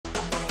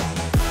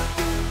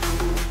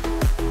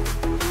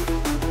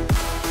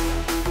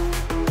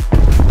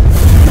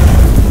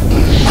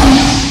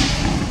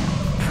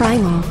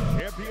Primal.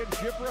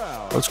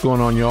 What's going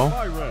on, y'all?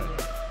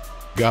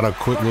 Got a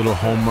quick little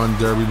home run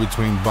derby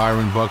between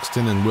Byron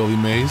Buxton and Willie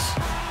Mays.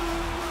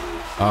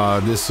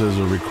 This is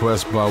a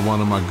request by one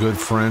of my good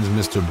friends,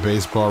 Mr.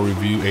 Baseball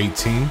Review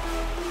 18. Let's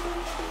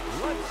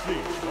see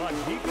what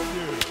he can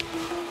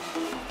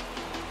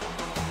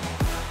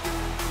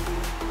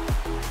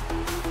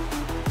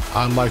do.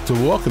 I'd like to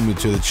welcome you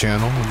to the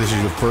channel. If this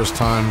is your first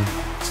time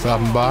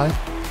stopping by,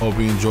 hope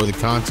you enjoy the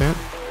content.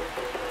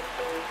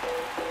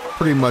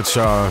 Pretty much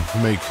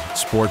make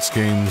sports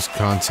games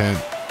content,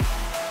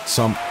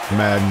 some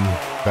Madden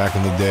back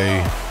in the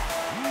day.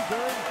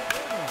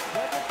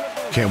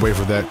 Can't wait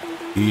for that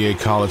EA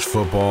college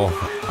football.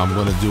 I'm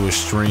gonna do a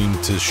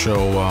stream to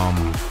show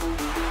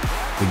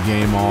the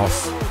game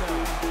off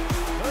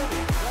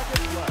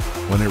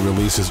when it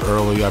releases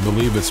early. I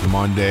believe it's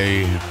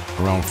Monday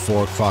around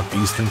 4 o'clock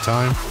Eastern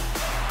time.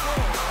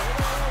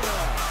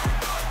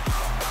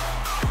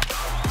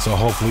 So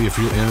hopefully if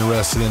you're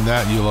interested in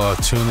that, you'll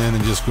tune in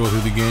and just go through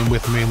the game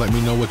with me. Let me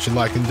know what you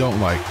like and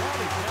don't like.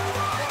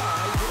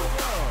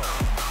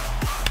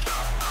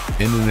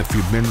 And then if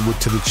you've been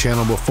to the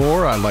channel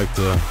before, I'd like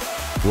to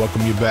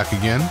welcome you back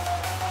again.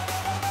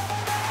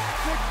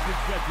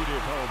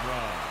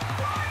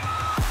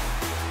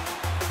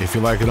 If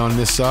you like it on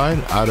this side,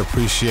 I'd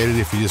appreciate it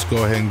if you just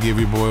go ahead and give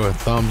your boy a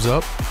thumbs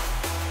up.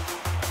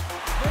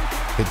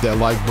 Hit that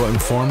like button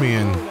for me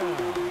and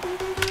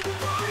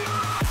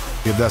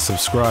give that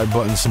subscribe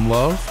button some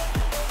love.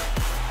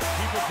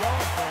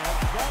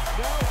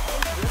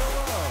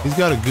 He's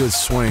got a good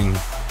swing.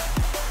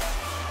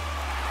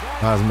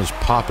 Not as much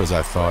pop as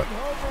I thought.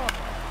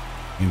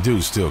 And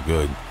dude's still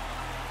good.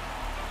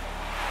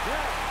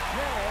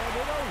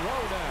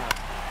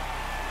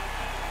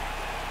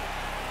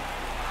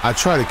 I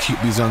try to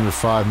keep these under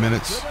 5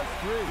 minutes.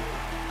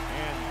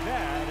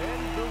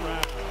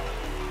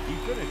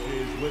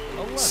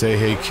 Say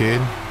hey kid,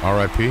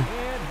 R.I.P.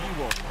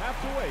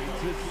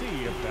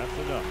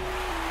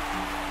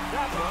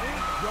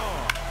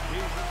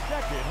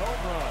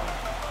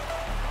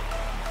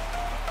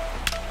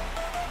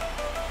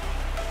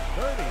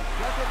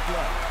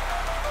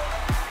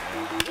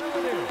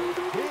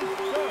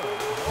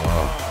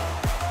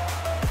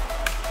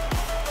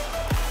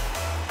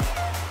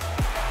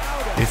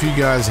 If you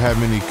guys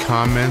have any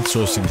comments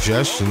or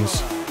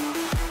suggestions,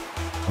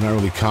 well, not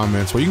really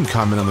comments, well, you can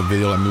comment on the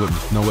video, let me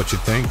know what you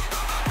think.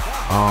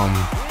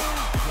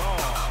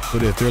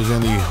 But if there's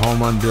any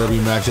home run derby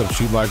matchups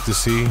you'd like to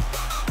see,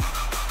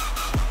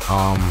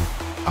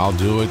 I'll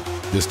do it.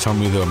 Just tell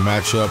me the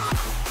matchup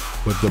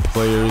with the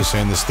players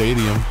and the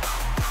stadium,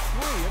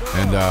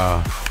 and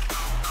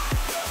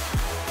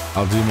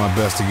I'll do my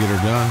best to get her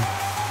done.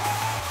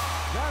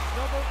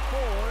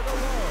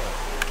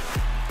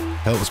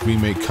 Helps me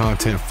make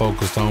content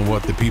focused on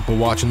what the people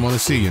watching want to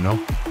see, you know.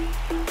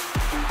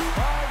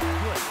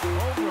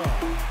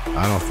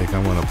 I don't think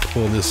I'm gonna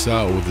pull this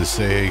out with the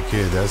say hey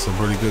kid. That's a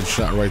pretty good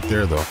shot right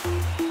there though.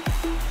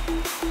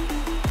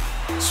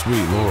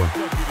 Sweet Lord.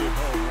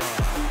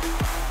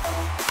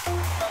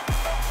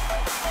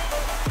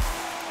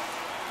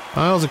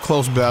 That was a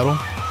close battle.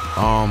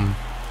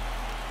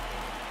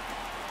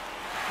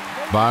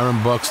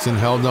 Byron Buxton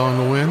held on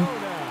to win.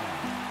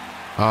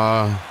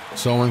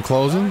 So in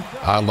closing,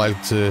 I'd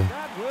like to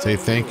say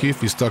thank you.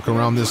 If you stuck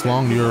around this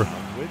long, you're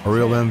a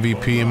real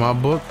MVP in my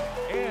book.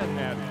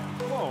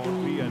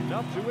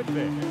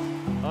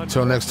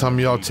 Until next time,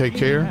 y'all take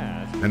care.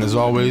 And as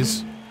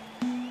always,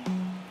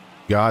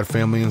 God,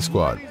 family, and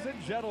squad.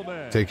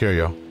 Take care,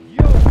 y'all.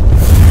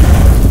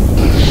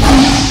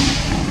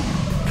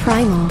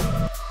 Primal.